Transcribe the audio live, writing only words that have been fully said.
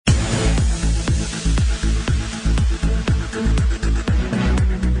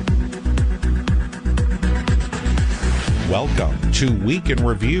Welcome to Week in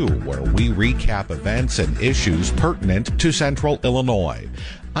Review, where we recap events and issues pertinent to Central Illinois.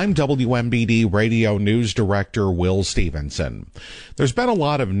 I'm WMBD Radio News Director Will Stevenson. There's been a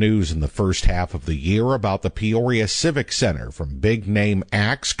lot of news in the first half of the year about the Peoria Civic Center, from big-name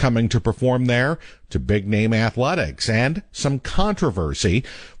acts coming to perform there to big-name athletics, and some controversy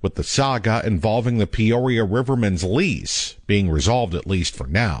with the saga involving the Peoria Rivermen's lease being resolved, at least for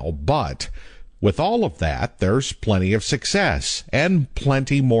now. But with all of that, there's plenty of success and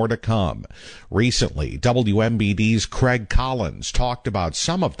plenty more to come. Recently, WMBD's Craig Collins talked about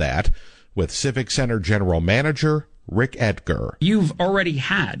some of that with Civic Center General Manager Rick Edgar. You've already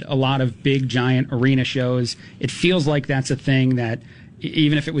had a lot of big, giant arena shows. It feels like that's a thing that,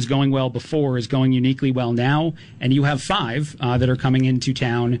 even if it was going well before, is going uniquely well now. And you have 5 that are coming into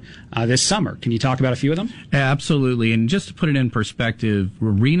town this summer. Can you talk about a few of them? Absolutely. And just to put it in perspective,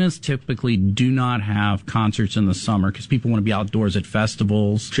 arenas typically do not have concerts in the summer because people want to be outdoors at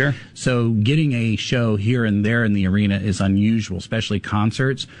festivals. Sure. So getting a show here and there in the arena is unusual, especially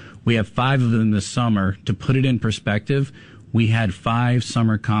concerts. We have 5 of them this summer. To put it in perspective, we had 5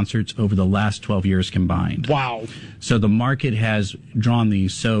 summer concerts over the last 12 years combined. Wow. So the market has drawn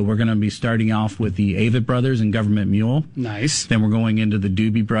these. So we're going to be starting off with the Avett Brothers and Government Mule. Nice. Then we're going into the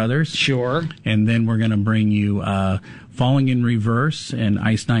Doobie Brothers. Sure. And then we're going to bring you Falling in Reverse and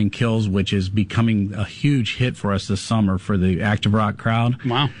Ice Nine Kills, which is becoming a huge hit for us this summer for the active rock crowd.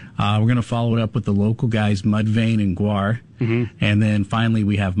 Wow. We're going to follow it up with the local guys, Mudvayne and Guar. Mm-hmm. And then finally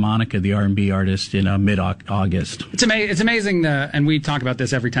we have Monica, the R&B artist, in mid-August. It's amazing, and we talk about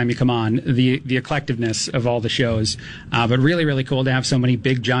this every time you come on, the eclecticness of all the shows. But really, really cool to have so many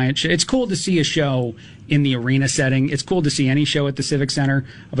big, giant shows. It's cool to see a show in the arena setting. It's cool to see any show at the Civic Center.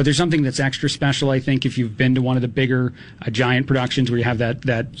 But there's something that's extra special, I think, if you've been to one of the bigger, giant productions where you have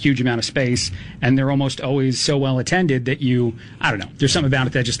that huge amount of space, and they're almost always so well attended that I don't know, there's something about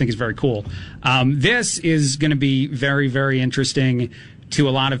it that I just think is very cool. This is going to be very, very interesting to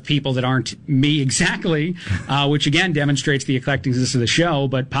a lot of people that aren't me exactly, which again demonstrates the eclecticness of the show,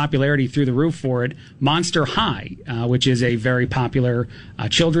 but popularity through the roof for it. Monster High, which is a very popular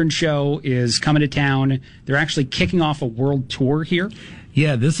children's show, is coming to town. They're actually kicking off a world tour here.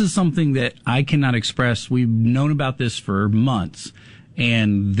 Yeah, this is something that I cannot express. We've known about this for months.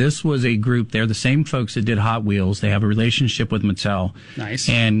 And this was a group, they're the same folks that did Hot Wheels. They have a relationship with Mattel. Nice.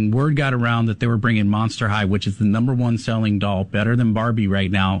 And word got around that they were bringing Monster High, which is the #1 selling doll, better than Barbie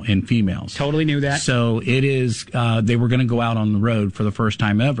right now in females. Totally knew that. So it is, they were going to go out on the road for the first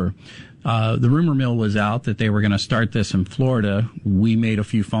time ever. The rumor mill was out that they were going to start this in Florida. We made a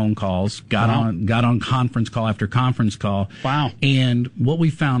few phone calls, got on conference call after conference call. Wow. And what we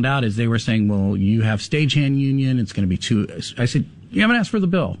found out is they were saying, well, you have stagehand union. It's going to be I said, you haven't asked for the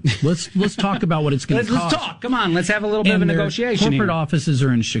bill. Let's talk about what it's going to cost. Let's talk. Come on. Let's have a little bit of a negotiation. Corporate offices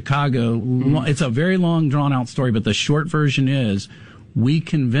are in Chicago. Mm-hmm. It's a very long, drawn-out story, but the short version is we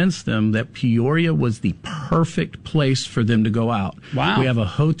convinced them that Peoria was the perfect place for them to go out. Wow. We have a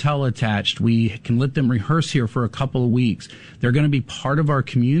hotel attached. We can let them rehearse here for a couple of weeks. They're going to be part of our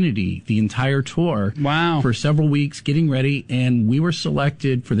community the entire tour. Wow. For several weeks, getting ready, and we were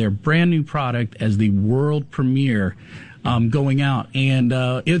selected for their brand new product as the world premiere going out, and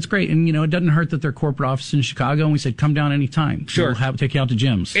it's great. And it doesn't hurt that they're corporate office in Chicago, and we said come down anytime. Sure. We'll take you out to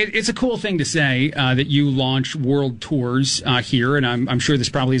Jim's. It's a cool thing to say that you launch world tours here, and I'm sure this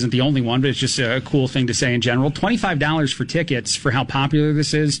probably isn't the only one, but it's just a cool thing to say in general. $25 for tickets for how popular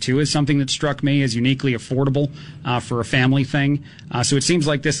this is too is something that struck me as uniquely affordable for a family thing. So it seems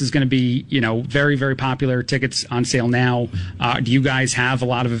like this is going to be very, very popular. Tickets on sale now. Do you guys have a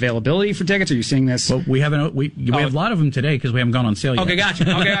lot of availability for tickets? Are you seeing this? Well, we have a lot of them today because we haven't gone on sale yet. Okay, gotcha.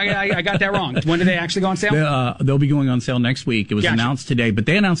 Okay, I got that wrong. When do they actually go on sale? They'll be going on sale next week. It was announced today, but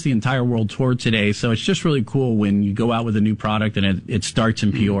they announced the entire world tour today. So it's just really cool when you go out with a new product and it starts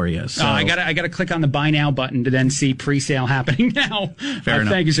in Peoria. So I got to click on the buy now button to then see pre-sale happening now. Fair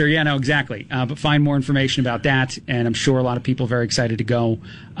enough. Thank you, sir. Yeah, no, exactly. But find more information about that, and I'm sure a lot of people are very excited to go.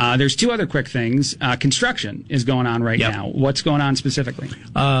 There's 2 other quick things. Construction is going on right now. What's going on specifically?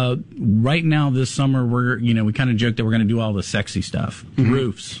 Right now this summer, we kind of joked that we're going to do all the sexy stuff. Mm-hmm.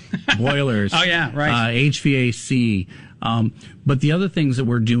 Roofs, boilers. Oh, yeah, right. HVAC. But the other things that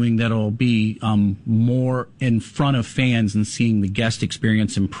we're doing that'll be more in front of fans and seeing the guest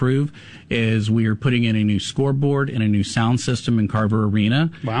experience improve is we are putting in a new scoreboard and a new sound system in Carver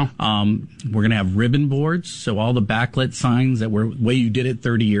Arena. Wow. We're going to have ribbon boards, so all the backlit signs that were the way you did it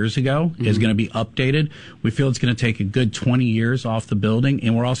 30 years ago is going to be updated. We feel it's going to take a good 20 years off the building,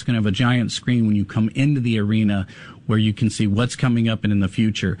 and we're also going to have a giant screen when you come into the arena where you can see what's coming up and in the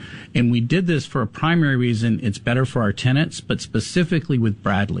future. And we did this for a primary reason. It's better for our tenants. tenants, but specifically with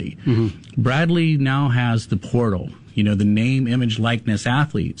Bradley. Bradley now has the portal, the name, image, likeness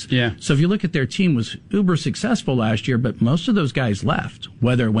athletes. Yeah. So if you look at their team, was uber successful last year, but most of those guys left,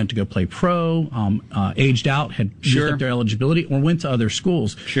 whether it went to go play pro, aged out, had used up their eligibility, or went to other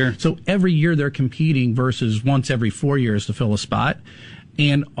schools. Sure. So every year they're competing versus once every 4 years to fill a spot.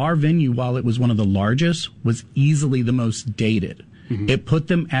 And our venue, while it was one of the largest, was easily the most dated. It put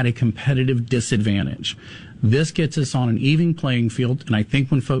them at a competitive disadvantage. This gets us on an even playing field, and I think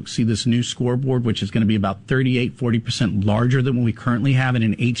when folks see this new scoreboard, which is going to be about 40% larger than what we currently have in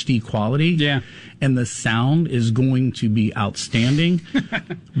an HD quality, and the sound is going to be outstanding,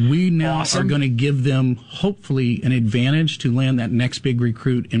 we now are going to give them, hopefully, an advantage to land that next big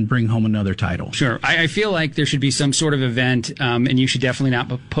recruit and bring home another title. Sure. I feel like there should be some sort of event, and you should definitely not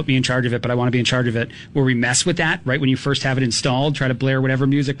put me in charge of it, but I want to be in charge of it, where we mess with that, right when you first have it installed, try to blare whatever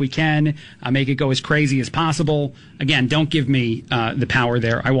music we can, make it go as crazy as possible. Again, don't give me the power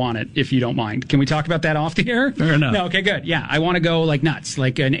there. I want it, if you don't mind. Can we talk about that off the air? Fair enough. No, okay, good. Yeah, I want to go like nuts,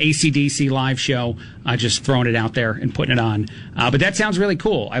 like an AC/DC live show, just throwing it out there and putting it on. But that sounds really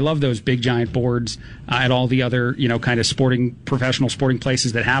cool. I love those big giant boards at all the other, kind of professional sporting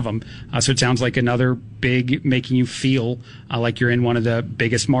places that have them. So it sounds like another big, making you feel like you're in one of the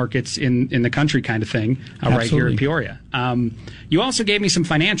biggest markets in the country kind of thing, right here in Peoria. You also gave me some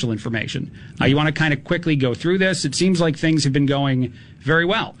financial information. You want to kind of quickly go through this? It seems like things have been going very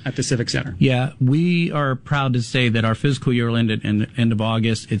well at the Civic Center. Yeah, we are proud to say that our fiscal year will end at end of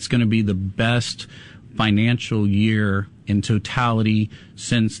August. It's going to be the best financial year in totality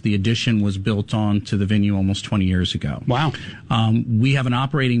since the addition was built on to the venue almost 20 years ago. Wow. We have an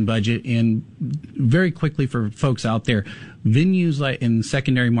operating budget, and very quickly for folks out there, venues like in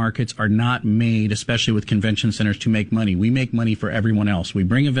secondary markets are not made, especially with convention centers, to make money. We make money for everyone else. We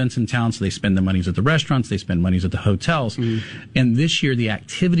bring events in town, so they spend the monies at the restaurants, they spend monies at the hotels. And this year, the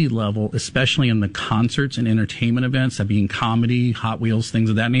activity level, especially in the concerts and entertainment events, that being comedy, Hot Wheels, things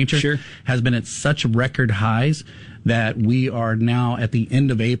of that nature, has been at such record highs that we are now, at the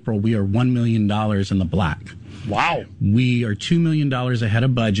end of April, we are $1 million in the black. Wow. We are $2 million ahead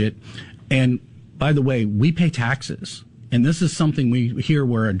of budget. And by the way, we pay taxes. And this is something we hear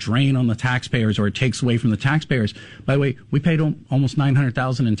where a drain on the taxpayers, or it takes away from the taxpayers. By the way, we paid almost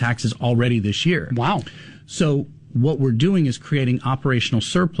 $900,000 in taxes already this year. Wow. So what we're doing is creating operational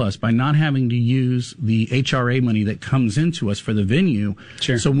surplus by not having to use the HRA money that comes into us for the venue.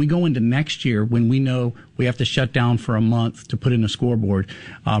 Sure. So when we go into next year, when we know we have to shut down for a month to put in a scoreboard,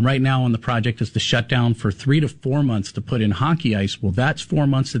 right now on the project is to shut down for 3 to 4 months to put in hockey ice. Well, that's 4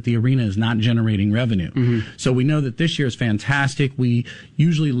 months that the arena is not generating revenue. So we know that this year is fantastic. We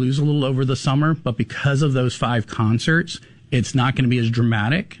usually lose a little over the summer, but because of those 5 concerts, it's not going to be as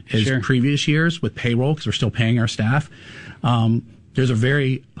dramatic as previous years with payroll, because we're still paying our staff. There's a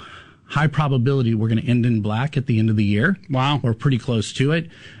very high probability we're going to end in black at the end of the year. Wow. Or pretty close to it.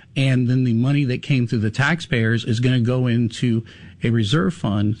 And then the money that came through the taxpayers is going to go into a reserve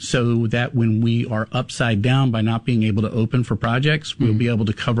fund, so that when we are upside down by not being able to open for projects, we'll be able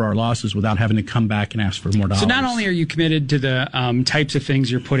to cover our losses without having to come back and ask for more dollars. So not only are you committed to the types of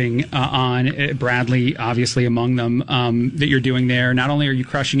things you're putting on, Bradley obviously among them, that you're doing there, not only are you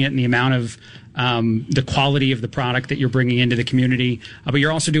crushing it in the amount of the quality of the product that you're bringing into the community, but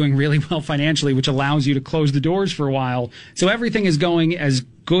you're also doing really well financially, which allows you to close the doors for a while. So everything is going as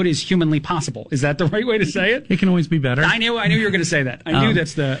good as humanly possible. Is that the right way to say it? It can always be better. I knew you were going to say that. I knew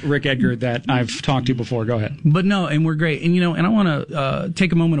that's the Rick Edgar that I've talked to before. Go ahead. But no, and we're great. And, and I want to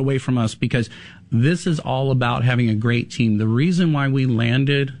take a moment away from us, because this is all about having a great team. The reason why we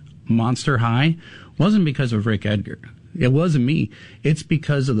landed Monster High wasn't because of Rick Edgar. It wasn't me. It's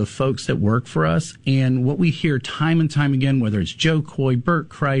because of the folks that work for us. And what we hear time and time again, whether it's Joe Coy, Bert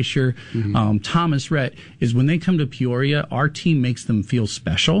Kreischer, Thomas Rhett, is when they come to Peoria, our team makes them feel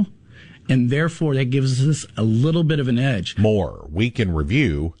special. And therefore, that gives us a little bit of an edge. More Week in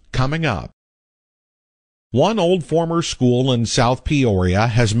Review coming up. One old former school in South Peoria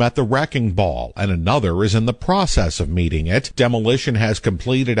has met the wrecking ball, and another is in the process of meeting it. Demolition has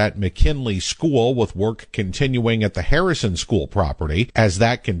completed at McKinley School, with work continuing at the Harrison School property. As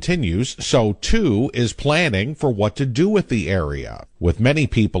that continues, so too is planning for what to do with the area, with many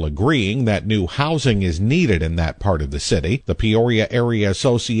people agreeing that new housing is needed in that part of the city. The Peoria Area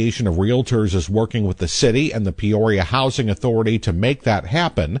Association of Realtors is working with the city and the Peoria Housing Authority to make that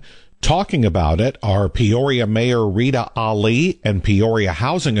happen. Talking about it are Peoria Mayor Rita Ali and Peoria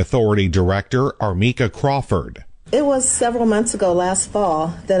Housing Authority Director Armika Crawford. It was several months ago, last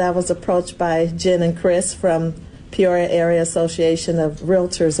fall, that I was approached by Jen and Chris from Peoria Area Association of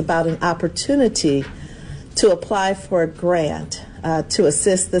Realtors about an opportunity to apply for a grant to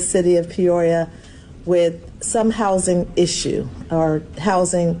assist the city of Peoria with some housing issue or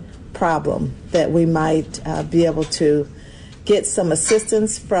housing problem that we might be able to get some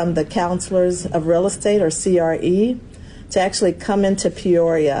assistance from the counselors of real estate, or CRE, to actually come into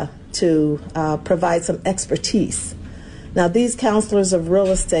Peoria to provide some expertise. Now, these counselors of real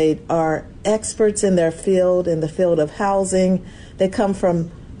estate are experts in their field, in the field of housing. They come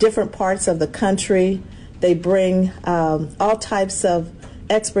from different parts of the country. They bring all types of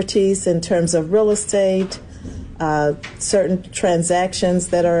expertise in terms of real estate, certain transactions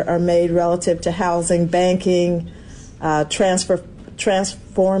that are made relative to housing, banking,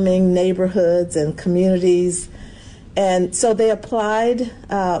 transforming neighborhoods and communities. And so they applied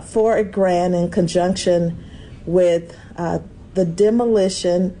for a grant in conjunction with the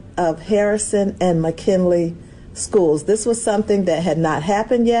demolition of Harrison and McKinley schools. This was something that had not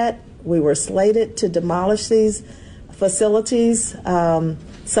happened yet. We were slated to demolish these facilities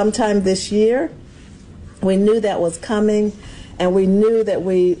sometime this year. We knew that was coming, and we knew that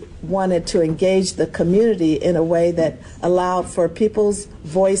we wanted to engage the community in a way that allowed for people's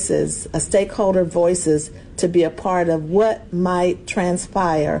voices, stakeholder voices, to be a part of what might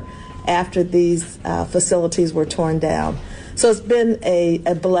transpire after these facilities were torn down. So it's been a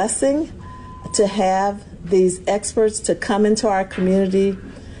blessing to have these experts to come into our community,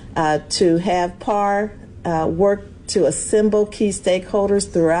 to have PAR work to assemble key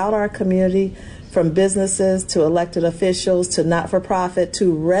stakeholders throughout our community, from businesses to elected officials to not-for-profit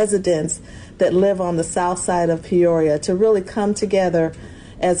to residents that live on the south side of Peoria, to really come together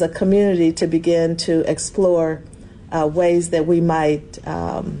as a community to begin to explore ways that we might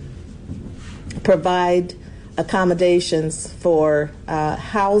provide accommodations for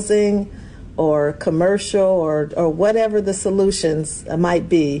housing or commercial or whatever the solutions might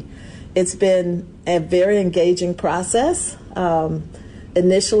be. It's been a very engaging process.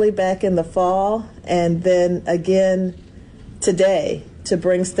 Initially back in the fall, and then again today, to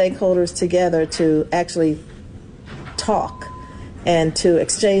bring stakeholders together to actually talk and to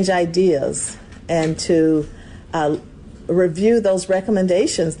exchange ideas and to review those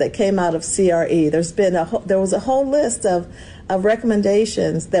recommendations that came out of CRE. There was a whole list of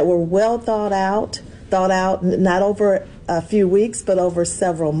recommendations that were well thought out not over a few weeks but over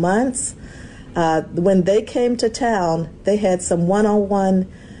several months. When they came to town, they had some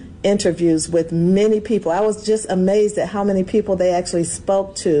one-on-one interviews with many people. I was just amazed at how many people they actually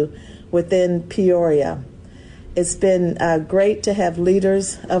spoke to within Peoria. It's been great to have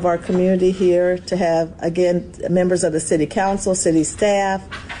leaders of our community here, to have, again, members of the city council, city staff,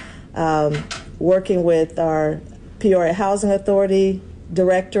 working with our Peoria Housing Authority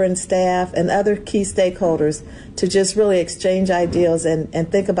director and staff and other key stakeholders to just really exchange ideas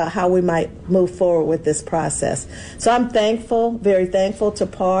and think about how we might move forward with this process. So I'm thankful, very thankful to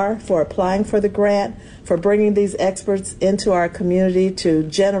PAR for applying for the grant, for bringing these experts into our community to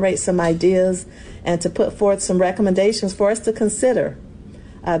generate some ideas and to put forth some recommendations for us to consider.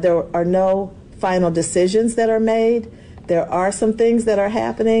 There are no final decisions that are made. There are some things that are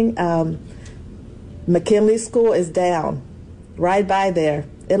happening. McKinley School is down. Right by there.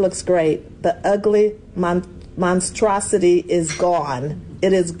 It looks great. The ugly monstrosity is gone.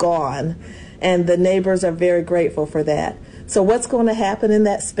 It is gone. And the neighbors are very grateful for that. So what's going to happen in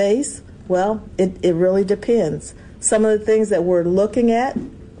that space? Well, it really depends. Some of the things that we're looking at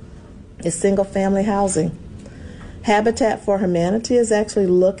is single-family housing. Habitat for Humanity is actually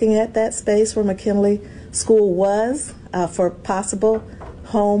looking at that space where McKinley School was for possible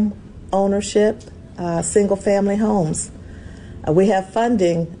home ownership, single-family homes. We have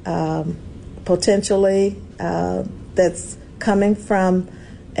funding potentially that's coming from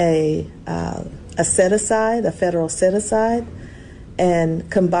a set-aside, a federal set-aside, and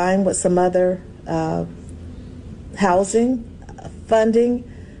combined with some other housing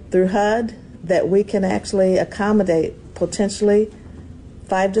funding through HUD that we can actually accommodate potentially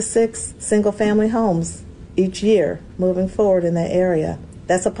 5 to 6 single-family homes each year moving forward in that area.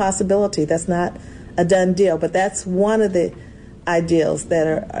 That's a possibility. That's not a done deal, but that's one of the ideals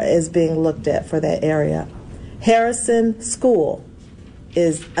that is being looked at for that area. Harrison School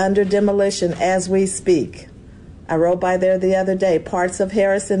is under demolition as we speak. I rode by there the other day. Parts of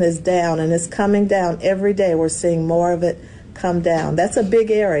Harrison is down, and it's coming down every day. We're seeing more of it come down. That's a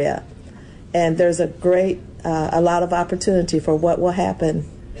big area, and there's a lot of opportunity for what will happen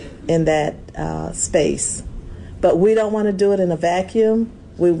in that space. But we don't want to do it in a vacuum.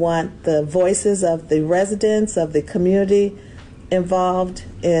 We want the voices of the residents, of the community involved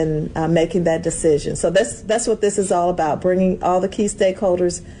in making that decision. So that's what this is all about, bringing all the key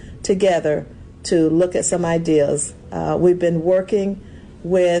stakeholders together to look at some ideas. We've been working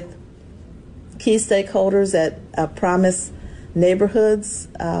with key stakeholders at Promise Neighborhoods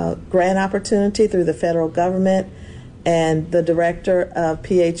grant opportunity through the federal government, and the director of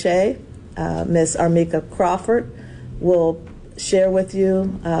PHA, Ms. Armika Crawford, will share with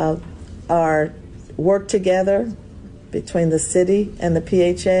you our work together between the city and the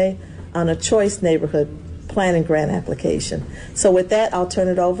PHA on a choice neighborhood planning grant application. So with that, I'll turn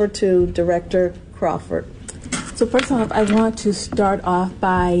it over to Director Crawford. So first off, I want to start off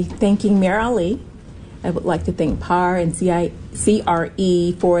by thanking Mayor Ali. I would like to thank PAR and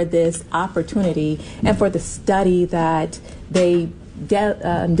CRE for this opportunity and for the study that they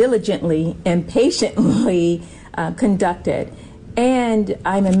diligently and patiently conducted. And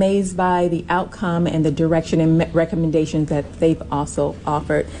I'm amazed by the outcome and the direction and recommendations that they've also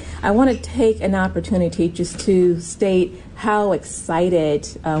offered. I want to take an opportunity just to state how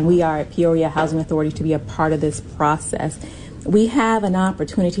excited we are at Peoria Housing Authority to be a part of this process. We have an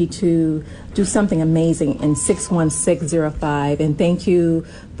opportunity to do something amazing in 61605, and thank you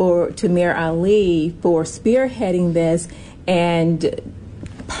to Mayor Ali for spearheading this and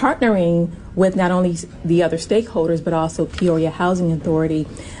partnering with not only the other stakeholders, but also Peoria Housing Authority.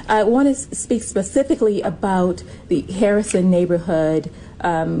 I want to speak specifically about the Harrison neighborhood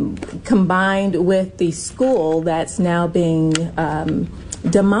combined with the school that's now being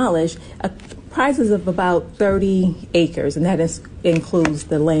demolished, comprises of about 30 acres, and that includes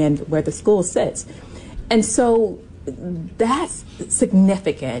the land where the school sits. And so that's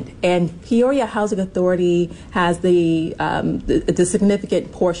significant, and Peoria Housing Authority has the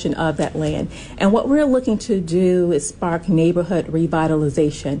significant portion of that land. And what we're looking to do is spark neighborhood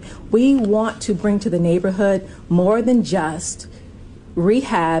revitalization. We want to bring to the neighborhood more than just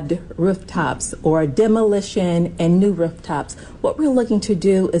rehabbed rooftops or demolition and new rooftops. What we're looking to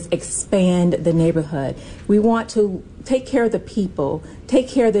do is expand the neighborhood. We want to take care of the people, take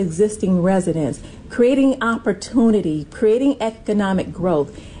care of the existing residents, creating opportunity, creating economic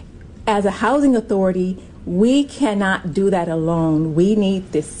growth. As a housing authority, we cannot do that alone. We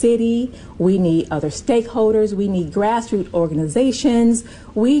need the city, we need other stakeholders, we need grassroots organizations,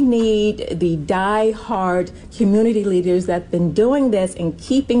 we need the die-hard community leaders that have been doing this and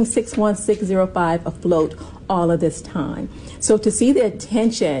keeping 61605 afloat all of this time. So to see the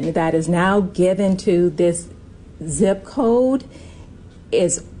attention that is now given to this zip code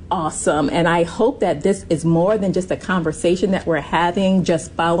is awesome, and I hope that this is more than just a conversation that we're having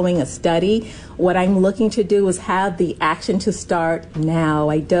just following a study. What I'm looking to do is have the action to start now.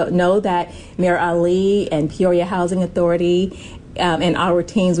 I don't know that Mayor Ali and Peoria Housing Authority and our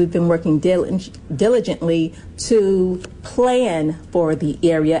teams, we've been working diligently to plan for the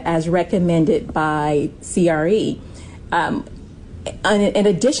area as recommended by CRE. In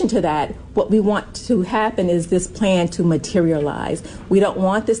addition to that, what we want to happen is this plan to materialize. We don't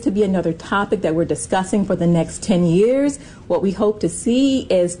want this to be another topic that we're discussing for the next 10 years. What we hope to see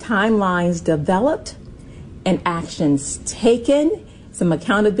is timelines developed and actions taken, some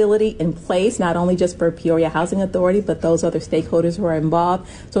accountability in place, not only just for Peoria Housing Authority, but those other stakeholders who are involved,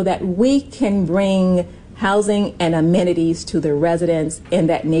 so that we can bring housing and amenities to the residents in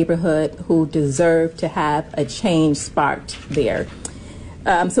that neighborhood who deserve to have a change sparked there.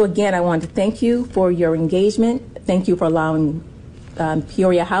 So again, I want to thank you for your engagement. Thank you for allowing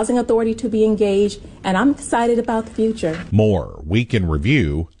Peoria Housing Authority to be engaged, and I'm excited about the future. More Week in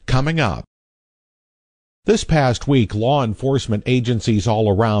Review coming up. This past week, law enforcement agencies all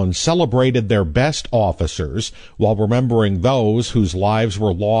around celebrated their best officers while remembering those whose lives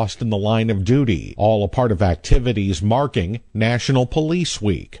were lost in the line of duty, all a part of activities marking National Police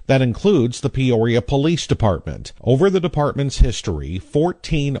Week. That includes the Peoria Police Department. Over the department's history,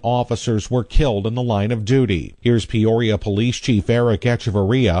 14 officers were killed in the line of duty. Here's Peoria Police Chief Eric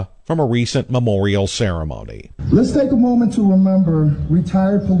Echevarria from a recent memorial ceremony. Let's take a moment to remember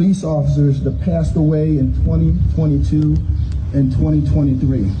retired police officers that passed away in 2022 and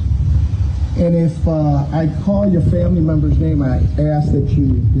 2023. And if I call your family member's name, I ask that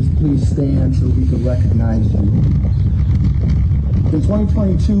you just please stand so we can recognize you. In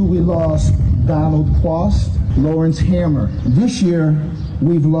 2022, we lost Donald Quast, Lawrence Hammer. This year,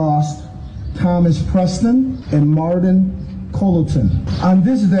 we've lost Thomas Preston and Martin Colleton. On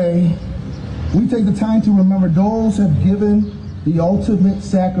this day, we take the time to remember those who have given the ultimate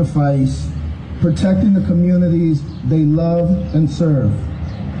sacrifice, protecting the communities they love and serve.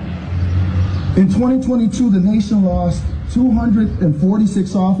 In 2022, the nation lost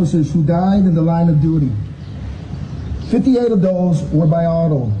 246 officers who died in the line of duty. 58 of those were by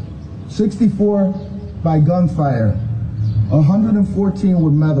auto, 64 by gunfire, 114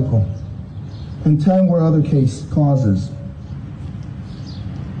 were medical. and 10 were other case causes.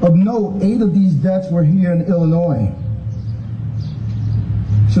 Of note, 8 of these deaths were here in Illinois.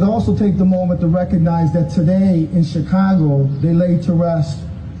 Should also take the moment to recognize that today in Chicago, they laid to rest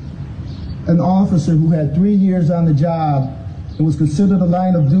an officer who had 3 years on the job and was considered a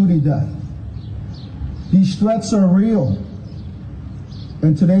line of duty death. These threats are real.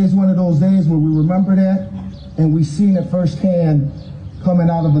 And today is one of those days where we remember that and we've seen it firsthand coming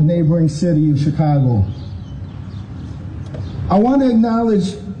out of a neighboring city of Chicago. I want to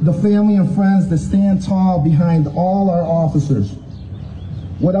acknowledge the family and friends that stand tall behind all our officers.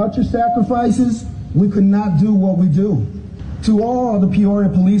 Without your sacrifices, we could not do what we do. To all the Peoria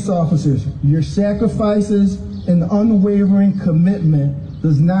police officers, your sacrifices and unwavering commitment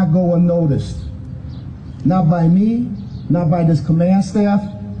does not go unnoticed. Not by me, not by this command staff,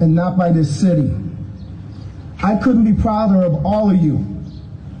 and not by this city. I couldn't be prouder of all of you.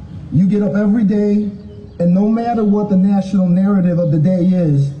 You get up every day, and no matter what the national narrative of the day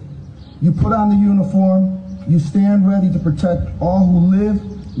is, you put on the uniform, you stand ready to protect all who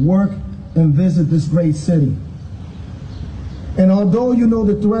live, work, and visit this great city. And although you know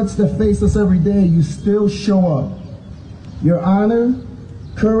the threats that face us every day, you still show up. Your honor,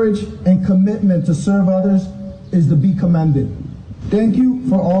 courage, and commitment to serve others is to be commended. Thank you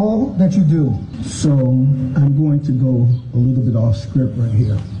for all that you do. So I'm going to go a little bit off script right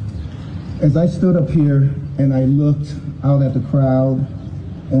here. As I stood up here and I looked out at the crowd,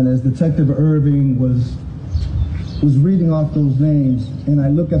 and as Detective Irving was reading off those names, and I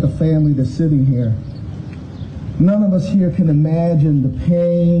look at the family that's sitting here, none of us here can imagine the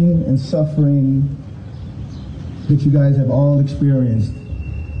pain and suffering that you guys have all experienced.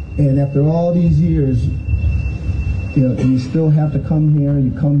 And after all these years, you still have to come here,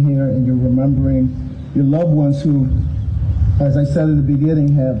 you come here and you're remembering your loved ones who, as I said in the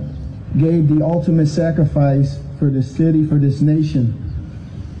beginning, have gave the ultimate sacrifice for this city, for this nation.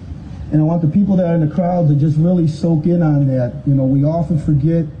 And I want the people that are in the crowd to just really soak in on that. We often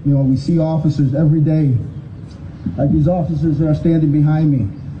forget, we see officers every day, like these officers that are standing behind me.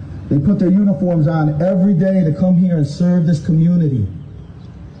 They put their uniforms on every day to come here and serve this community.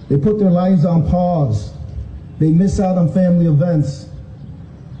 They put their lives on pause. They miss out on family events.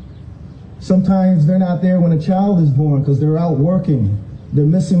 Sometimes they're not there when a child is born because they're out working. They're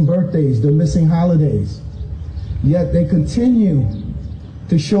missing birthdays, they're missing holidays. Yet they continue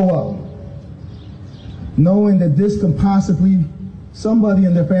to show up, knowing that this can possibly, somebody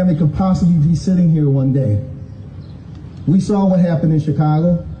in their family could possibly be sitting here one day. We saw what happened in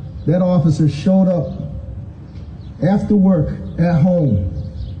Chicago. That officer showed up after work at home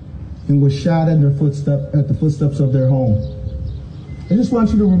and was shot at the footsteps of their home. I just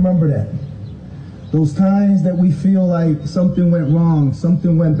want you to remember that. Those times that we feel like something went wrong,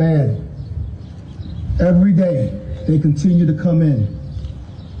 something went bad, every day they continue to come in.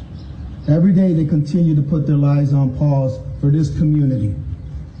 Every day they continue to put their lives on pause for this community.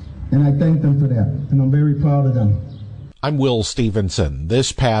 And I thank them for that, and I'm very proud of them. I'm Will Stevenson.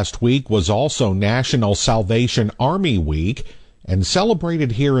 This past week was also National Salvation Army Week and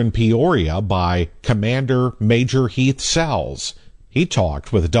celebrated here in Peoria by Commander Major Heath Sells. He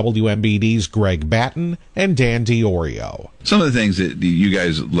talked with WMBD's Greg Batten and Dan Diorio. Some of the things that you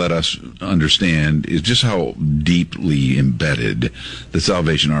guys let us understand is just how deeply embedded the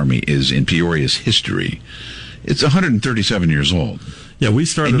Salvation Army is in Peoria's history. It's 137 years old. Yeah, we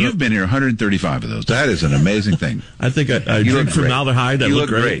started. And you've been here 135 of those. That is an amazing thing. I think I drink formaldehyde. You look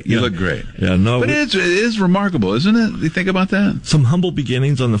great. You look great. Yeah, no. But it is remarkable, isn't it? You think about that? Some humble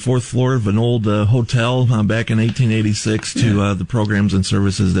beginnings on the 4th floor of an old hotel back in 1886 to the programs and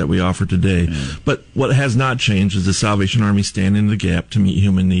services that we offer today. Yeah. But what has not changed is the Salvation Army standing in the gap to meet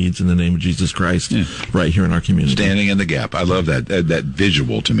human needs in the name of Jesus Christ right here in our community. Standing in the gap. I love that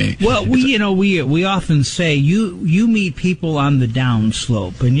visual to me. Well, we often say you meet people on the down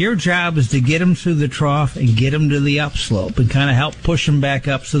slope, and your job is to get them through the trough and get them to the upslope and kind of help push them back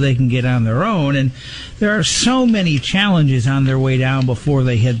up so they can get on their own. And there are so many challenges on their way down before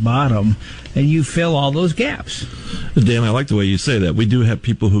they hit bottom, and you fill all those gaps. Dan, I like the way you say that. We do have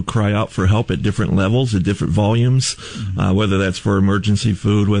people who cry out for help at different levels, at different volumes, whether that's for emergency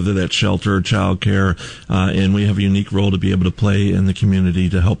food, whether that's shelter or child care, and we have a unique role to be able to play in the community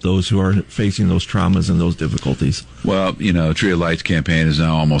to help those who are facing those traumas and those difficulties. Well, Tree of Lights campaign is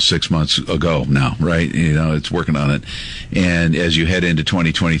now almost 6 months ago now, right? It's working on it. And as you head into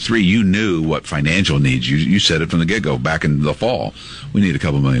 2023, you knew what financial needs. You said it from the get-go back in the fall. We need a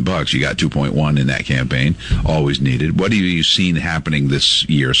couple $1 million. You got 2.1 in that campaign. Always needed. What have you seen happening this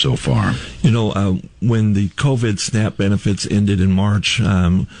year so far? when the COVID SNAP benefits ended in March,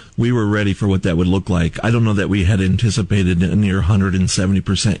 we were ready for what that would look like. I don't know that we had anticipated a near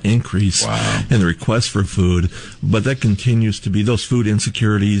 170% increase in the request for food, but that continues to be those food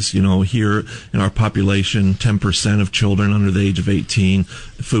insecurities. Here in our population, 10% of children under the age of 18,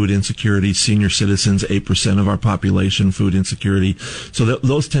 food insecurity, senior citizens, 8% of our population, food insecurity. So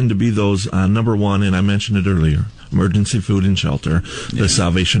those tend to be those, number one, and I mentioned it earlier, emergency food and shelter, the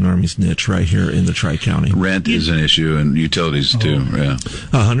Salvation Army's niche right here in the Tri-County. Rent is an issue, and utilities too.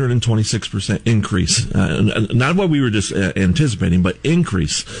 126% increase. Not what we were just anticipating, but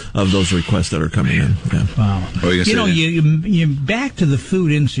increase of those requests that are coming in. Yeah. Wow. You back to the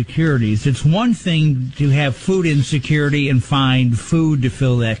food insecurities. It's one thing to have food insecurity and find food to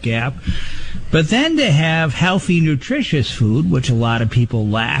fill that gap, but then to have healthy, nutritious food, which a lot of people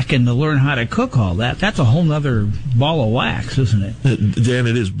lack, and to learn how to cook all that, that's a whole other ball of wax, isn't it? Dan,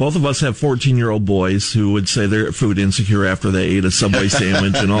 it is. Both of us have 14-year-old boys who would say they're food insecure after they ate a Subway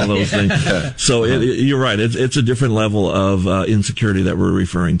sandwich and all those things. So you're right. It's a different level of insecurity that we're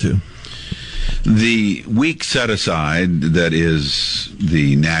referring to. The week set aside, that is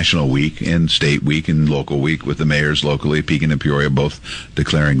the National Week and State Week and Local Week, with the mayors locally, Pekin and Peoria, both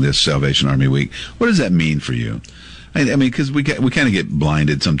declaring this Salvation Army Week. What does that mean for you? I mean, because we kind of get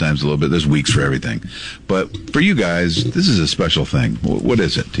blinded sometimes a little bit. There's weeks for everything. But for you guys, this is a special thing. What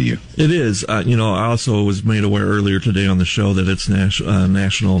is it to you? It is. I also was made aware earlier today on the show that it's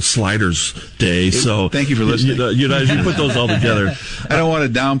National Sliders Day. So thank you for listening. You put those all together. I don't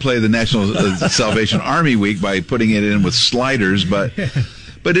want to downplay the National Salvation Army Week by putting it in with sliders, but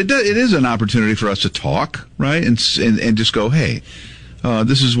it is an opportunity for us to talk, right? And just go, hey,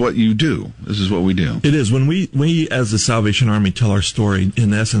 this is what you do. This is what we do. It is. When we as the Salvation Army tell our story,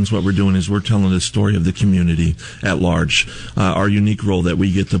 in essence, what we're doing is we're telling the story of the community at large, our unique role that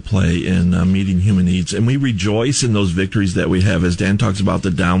we get to play in meeting human needs. And we rejoice in those victories that we have. As Dan talks about the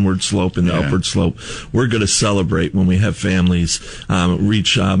downward slope and the upward slope, we're going to celebrate when we have families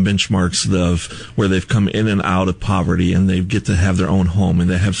reach benchmarks of where they've come in and out of poverty and they get to have their own home and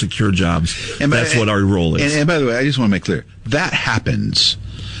they have secure jobs. And that's what our role is. And by the way, I just want to make clear, that happens.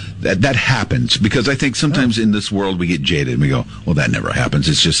 That happens, because I think sometimes in this world we get jaded and we go, well, that never happens.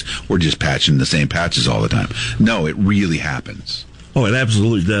 It's just, we're just patching the same patches all the time. No, it really happens. Oh, it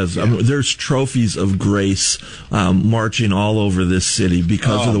absolutely does. Yeah. There's trophies of grace marching all over this city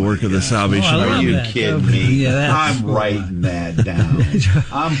because of the work of the Salvation Army. Are you kidding me? Yeah, I'm writing that down.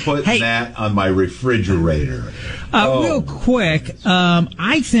 I'm putting that on my refrigerator. Real quick,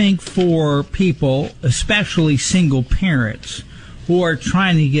 I think for people, especially single parents, who are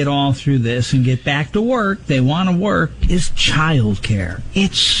trying to get all through this and get back to work, they want to work, is child care.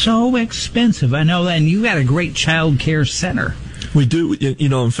 It's so expensive. I know that, and you got a great child care center. We do.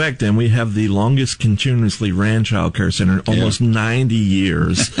 In fact, Dan, we have the longest continuously ran child care center, almost 90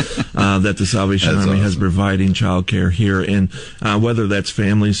 years, that the Salvation Army has providing child care here. And whether that's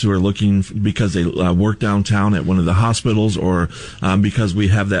families who are looking because they work downtown at one of the hospitals, or because we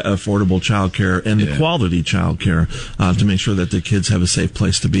have that affordable child care and the quality child care to make sure that the kids have a safe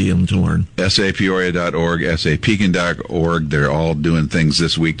place to be and to learn. SAPeoria.org, SAPekin.org. They're all doing things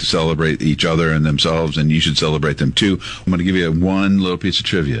this week to celebrate each other and themselves, and you should celebrate them too. I'm going to give you one little piece of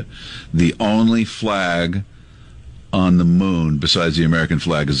trivia. The only flag on the moon besides the American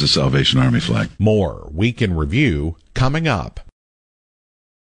flag is the Salvation Army flag. More Week in Review coming up.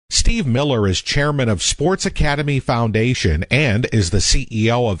 Steve Miller is chairman of Sports Academy Foundation and is the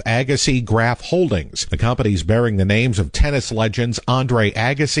CEO of Agassi Graf Holdings. The company's bearing the names of tennis legends Andre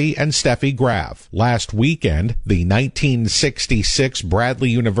Agassi and Steffi Graf. Last weekend, the 1966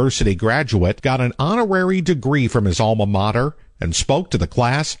 Bradley University graduate got an honorary degree from his alma mater and spoke to the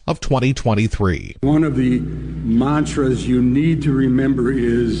class of 2023. One of the mantras you need to remember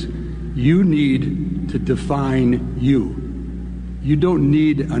is you need to define you. You don't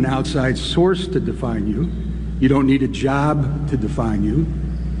need an outside source to define you. You don't need a job to define you.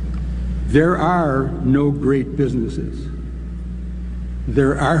 There are no great businesses.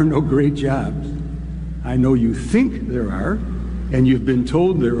 There are no great jobs. I know you think there are, and you've been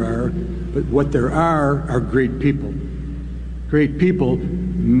told there are, but what there are great people. Great people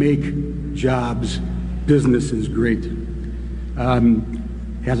make jobs, businesses great.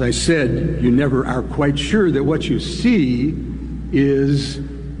 As I said, you never are quite sure that what you see is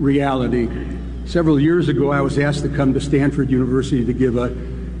reality. Several years ago, I was asked to come to Stanford University to give a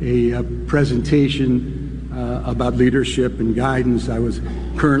presentation about leadership and guidance. I was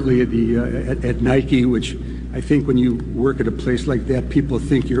currently at Nike, which I think when you work at a place like that, people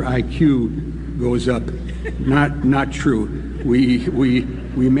think your IQ goes up. Not true. We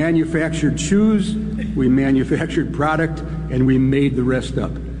manufactured shoes, we manufactured product, and we made the rest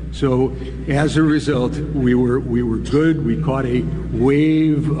up. So as a result, we were good. We caught a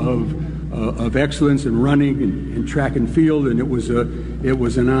wave of excellence in running and track and field, and it was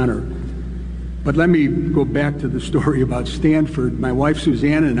an honor. But let me go back to the story about Stanford. My wife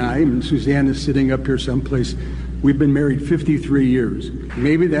Suzanne and Suzanne is sitting up here someplace. We've been married 53 years.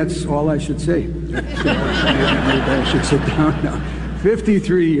 Maybe that's all I should say. Maybe I should sit down now.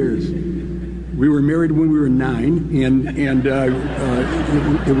 53 years. We were married when we were 9, and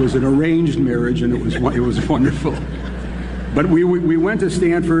it was an arranged marriage, and it was wonderful. But we went to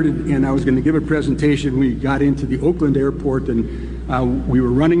Stanford, and I was going to give a presentation. We got into the Oakland airport, and we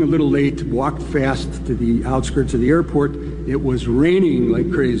were running a little late, walked fast to the outskirts of the airport. It was raining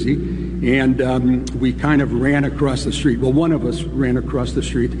like crazy, and we kind of ran across the street. Well, one of us ran across the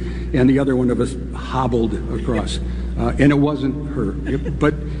street, and the other one of us hobbled across. And it wasn't her.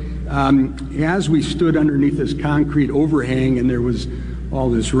 But as we stood underneath this concrete overhang, and there was all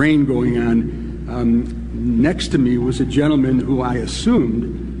this rain going on, next to me was a gentleman who I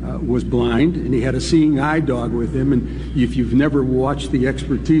assumed was blind, and he had a seeing eye dog with him. And if you've never watched the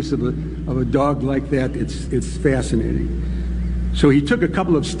expertise of a dog like that, it's fascinating. So he took a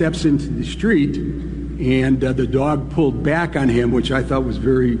couple of steps into the street, and the dog pulled back on him, which I thought was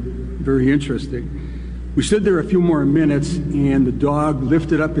very, very interesting. We stood there a few more minutes, and the dog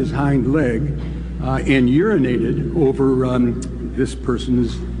lifted up his hind leg and urinated over this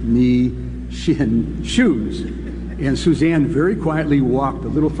person's knee, shin, shoes. And Suzanne very quietly walked a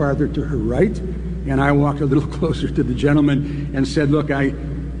little farther to her right, and I walked a little closer to the gentleman and said, "Look, I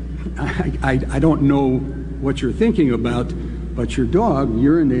don't know what you're thinking about, but your dog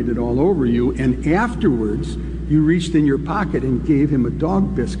urinated all over you, and afterwards you reached in your pocket and gave him a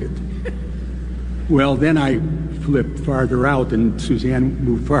dog biscuit." Well, then I flipped farther out, and Suzanne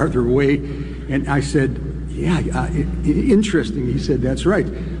moved farther away, and I said, "Yeah, interesting." He said, "That's right.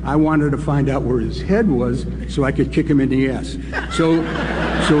 I wanted to find out where his head was so I could kick him in the ass." So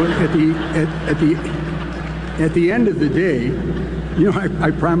at the end of the day, you know,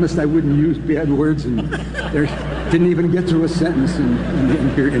 I promised I wouldn't use bad words, and there didn't even get through a sentence,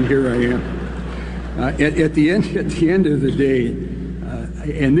 and here I am. At the end of the day,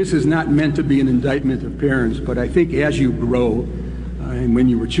 and this is not meant to be an indictment of parents, but I think as you grow, and when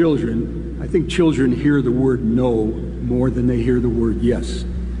you were children, I think children hear the word no more than they hear the word yes.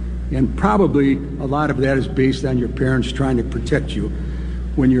 And probably a lot of that is based on your parents trying to protect you.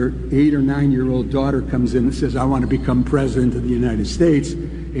 When your 8 or 9-year-old daughter comes in and says, "I want to become president of the United States,"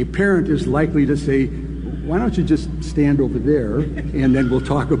 a parent is likely to say, "Why don't you just stand over there, and then we'll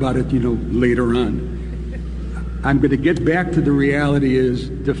talk about it, later on." I'm going to get back to the reality is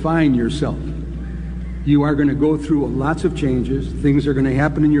define yourself. You are going to go through lots of changes. Things are going to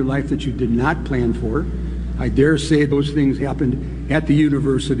happen in your life that you did not plan for. I dare say those things happened at the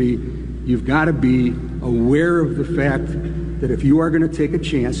university. You've got to be aware of the fact that if you are going to take a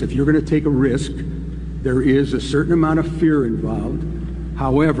chance, if you're going to take a risk, there is a certain amount of fear involved.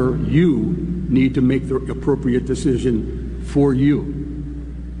 However, you need to make the appropriate decision for you,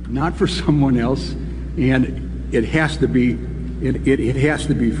 not for someone else, and it has to be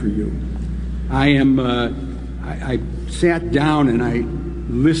for you. I sat down and I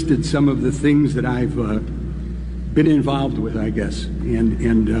listed some of the things that I've been involved with, I guess,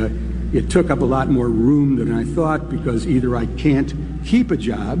 and it took up a lot more room than I thought, because either I can't keep a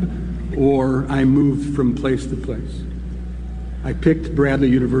job or I moved from place to place. I picked Bradley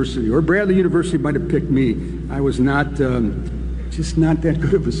University, or Bradley University might have picked me. I was just not that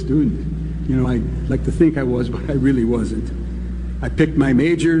good of a student. I like to think I was, but I really wasn't. I picked my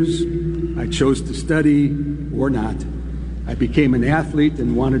majors. I chose to study or not. I became an athlete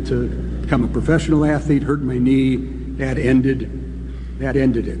and wanted to become a professional athlete, hurt my knee. That ended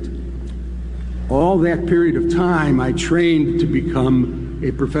it. All that period of time, I trained to become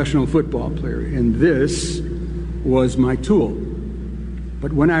a professional football player, and this was my tool.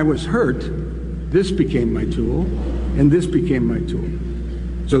 But when I was hurt, this became my tool, and this became my tool.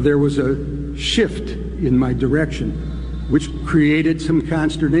 So there was a shift in my direction, which created some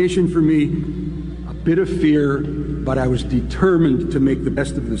consternation for me, a bit of fear, but I was determined to make the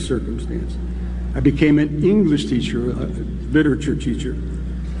best of the circumstance. I became an English teacher, a literature teacher.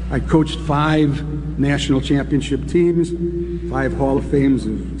 I coached 5 national championship teams, 5 Hall of Fames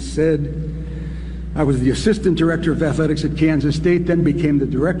have said. I was the assistant director of athletics at Kansas State, then became the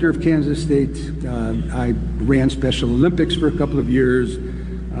director of Kansas State. I ran Special Olympics for a couple of years,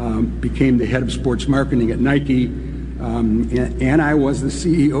 became the head of sports marketing at Nike, and I was the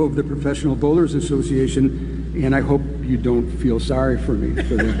CEO of the Professional Bowlers Association, and I hope you don't feel sorry for me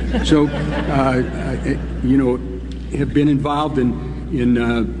for that. So, have been involved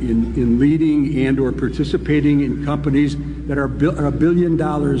in leading and or participating in companies that are $1 billion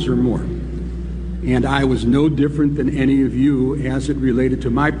or more. And I was no different than any of you as it related to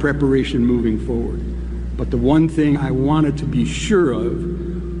my preparation moving forward. But the one thing I wanted to be sure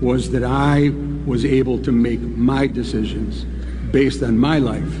of was that I was able to make my decisions based on my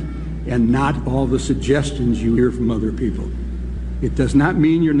life and not all the suggestions you hear from other people. It does not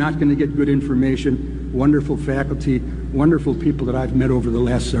mean you're not going to get good information, wonderful faculty, wonderful people that I've met over the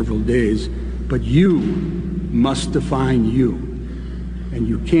last several days, but you must define you. And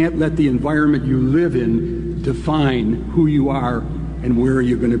you can't let the environment you live in define who you are and where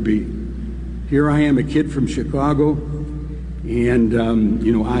you're going to be. Here I am, a kid from Chicago, and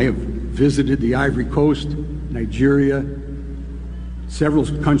I have visited the Ivory Coast, Nigeria, several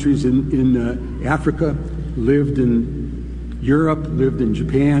countries in Africa, lived in Europe, lived in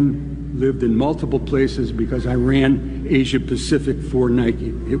Japan, lived in multiple places because I ran Asia Pacific for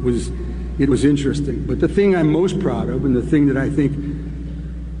Nike. It was interesting. But the thing I'm most proud of, and the thing that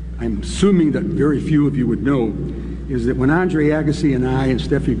I'm assuming that very few of you would know, is that when Andre Agassi and I and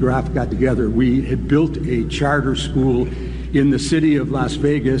Steffi Graf got together, we had built a charter school in the city of Las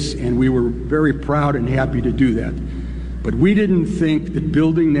Vegas, and we were very proud and happy to do that. But we didn't think that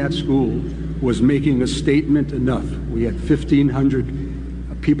building that school was making a statement enough. We had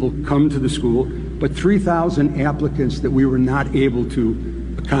 1,500 people come to the school, but 3,000 applicants that we were not able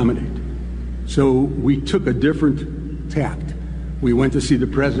to accommodate. So we took a different tact. We went to see the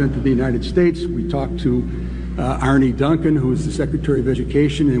President of the United States. We talked to Arne Duncan, who is the Secretary of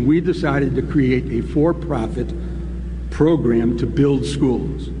Education, and we decided to create a for-profit program to build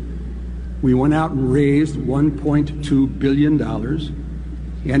schools. We went out and raised $1.2 billion,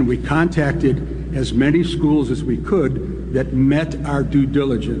 and we contacted as many schools as we could that met our due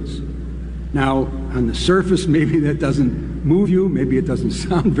diligence. Now, on the surface, maybe that doesn't move you, maybe it doesn't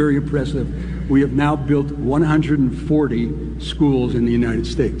sound very impressive. We have now built 140 schools in the United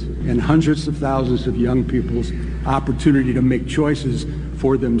States and hundreds of thousands of young people's opportunity to make choices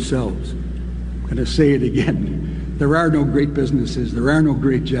for themselves. I'm going to say it again. There are no great businesses. There are no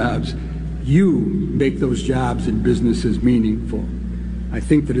great jobs. You make those jobs and businesses meaningful. I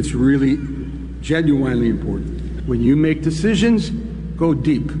think that it's really genuinely important. When you make decisions, go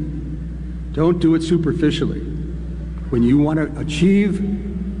deep. Don't do it superficially. When you want to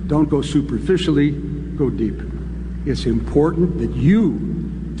achieve, don't go superficially, go deep. It's important that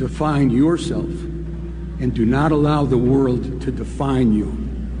you define yourself and do not allow the world to define you.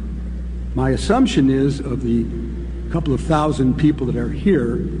 My assumption is, of the couple of thousand people that are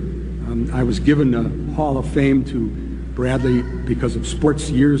here, I was given a Hall of Fame to Bradley because of sports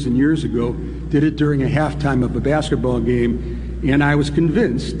years and years ago, did it during a halftime of a basketball game, and I was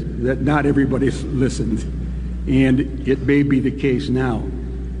convinced that not everybody listened, and it may be the case now.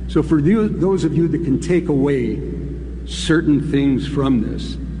 So for those of you that can take away certain things from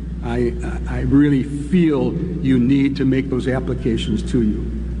this, I really feel you need to make those applications to you.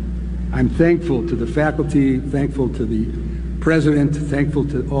 I'm thankful to the faculty, thankful to the president, thankful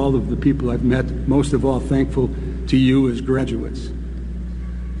to all of the people I've met, most of all thankful to you as graduates.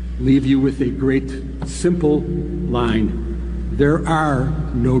 Leave you with a great, simple line. There are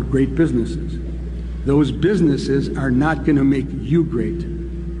no great businesses. Those businesses are not going to make you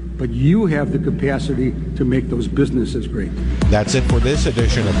great, but you have the capacity to make those businesses great. That's it for this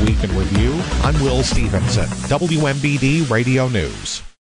edition of Week in Review. I'm Will Stevenson, WMBD Radio News.